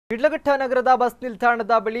ಶಿಡ್ಲಘಟ್ಟ ನಗರದ ಬಸ್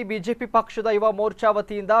ನಿಲ್ದಾಣದ ಬಳಿ ಬಿಜೆಪಿ ಪಕ್ಷದ ಯುವ ಮೋರ್ಚಾ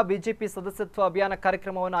ವತಿಯಿಂದ ಬಿಜೆಪಿ ಸದಸ್ಯತ್ವ ಅಭಿಯಾನ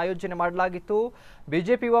ಕಾರ್ಯಕ್ರಮವನ್ನು ಆಯೋಜನೆ ಮಾಡಲಾಗಿತ್ತು.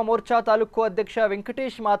 ಬಿಜೆಪಿ ಯುವ ಮೋರ್ಚಾ ತಾಲೂಕು ಅಧ್ಯಕ್ಷ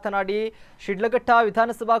ವೆಂಕಟೇಶ್ ಮಾತನಾಡಿ, ಶಿಡ್ಲಘಟ್ಟ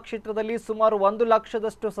ವಿಧಾನಸಭಾ ಕ್ಷೇತ್ರದಲ್ಲಿ ಸುಮಾರು 1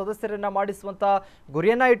 ಲಕ್ಷದಷ್ಟು ಸದಸ್ಯರನ್ನ ಮಾಡಿಸುವಂತ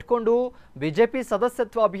ಗುರಿಯನ್ನ ಇಟ್ಕೊಂಡು ಬಿಜೆಪಿ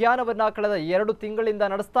ಸದಸ್ಯತ್ವ ಅಭಿಯಾನವನ್ನ ಕಳೆದ 2 ತಿಂಗಳಿಂದ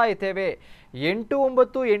ನಡೆಸ್ತಾ ಇದ್ದೇವೆ.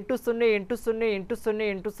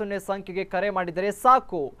 8980808080 ಸಂಖ್ಯೆಗೆ ಕರೆ ಮಾಡಿದರೆ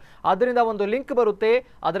ಸಾಕು. ಅದರಿಂದ ಒಂದು ಲಿಂಕ್ ಬರುತ್ತೆ.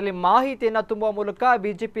 ಅದರಲ್ಲಿ ಮಾಹಿತಿಯನ್ನು ತುಂಬುವ ಮೂಲಕ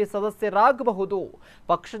ಬಿಜೆಪಿ ಸದಸ್ಯರಾಗಬಹುದು.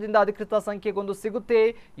 ಪಕ್ಷದಿಂದ ಅಧಿಕೃತ ಸಂಖ್ಯೆಗೊಂದು ಸಿಗುತ್ತೆ.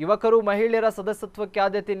 ಯುವಕರು ಮಹಿಳೆಯರ ಸದಸ್ಯತ್ವಕ್ಕೆ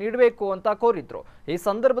ಆದ್ಯತೆ ನೀಡಬೇಕು ಅಂತ ಕೋರಿದ್ರು. ಈ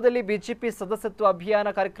ಸಂದರ್ಭದಲ್ಲಿ ಬಿಜೆಪಿ ಸದಸ್ಯತ್ವ ಅಭಿಯಾನ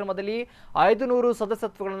ಕಾರ್ಯಕ್ರಮದಲ್ಲಿ 500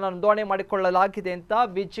 ಸದಸ್ಯತ್ವಗಳನ್ನು ನೋಂದಣಿ ಮಾಡಿಕೊಳ್ಳಲಾಗಿದೆ ಅಂತ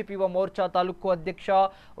ಬಿಜೆಪಿ ಯುವ ಮೋರ್ಚಾ ತಾಲೂಕು ಅಧ್ಯಕ್ಷ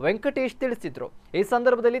ವೆಂಕಟೇಶ್ ತಿಳಿಸಿದ್ರು. ಈ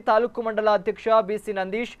ಸಂದರ್ಭದಲ್ಲಿ ತಾಲೂಕು ಮಂಡಲ ಅಧ್ಯಕ್ಷ ಬಿಸಿ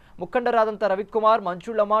ನಂದೀಶ್, ಮುಖಂಡರಾದಂಥ ರವಿಕುಮಾರ್,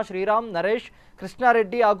 ಮಂಜುಳಮ್ಮ, ಶ್ರೀರಾಮ್, ನರೇಶ್,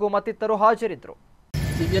 ಕೃಷ್ಣಾರೆಡ್ಡಿ ಹಾಗೂ ಮತ್ತಿತರರು ಹಾಜರಿದ್ದರು.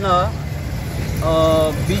 ಈ ದಿನ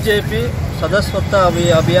ಬಿಜೆಪಿ ಸದಸ್ಯತ್ವ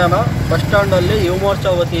ಅಭಿಯಾನ ಬಸ್ ಸ್ಟ್ಯಾಂಡಲ್ಲಿ ಯುವ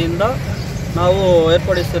ಮೋರ್ಚಾ ವತಿಯಿಂದ ನಾವು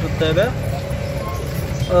ಏರ್ಪಡಿಸಿರುತ್ತೇವೆ.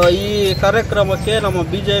 ಈ ಕಾರ್ಯಕ್ರಮಕ್ಕೆ ನಮ್ಮ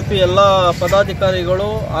ಬಿಜೆಪಿ ಎಲ್ಲ ಪದಾಧಿಕಾರಿಗಳು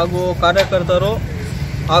ಹಾಗೂ ಕಾರ್ಯಕರ್ತರು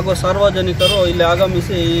ಹಾಗೂ ಸಾರ್ವಜನಿಕರು ಇಲ್ಲಿ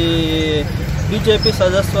ಆಗಮಿಸಿ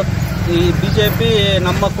ಈ ಬಿಜೆಪಿ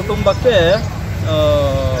ನಮ್ಮ ಕುಟುಂಬಕ್ಕೆ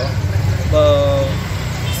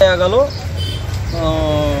ಆಗಲು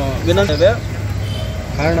ವಿನಂತಿವೆ.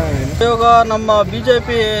 ಉಪಯೋಗ ನಮ್ಮ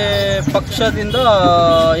ಬಿಜೆಪಿ ಪಕ್ಷದಿಂದ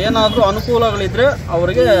ಏನಾದರೂ ಅನುಕೂಲಗಳಿದ್ರೆ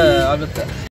ಅವರಿಗೆ ಆಗುತ್ತೆ.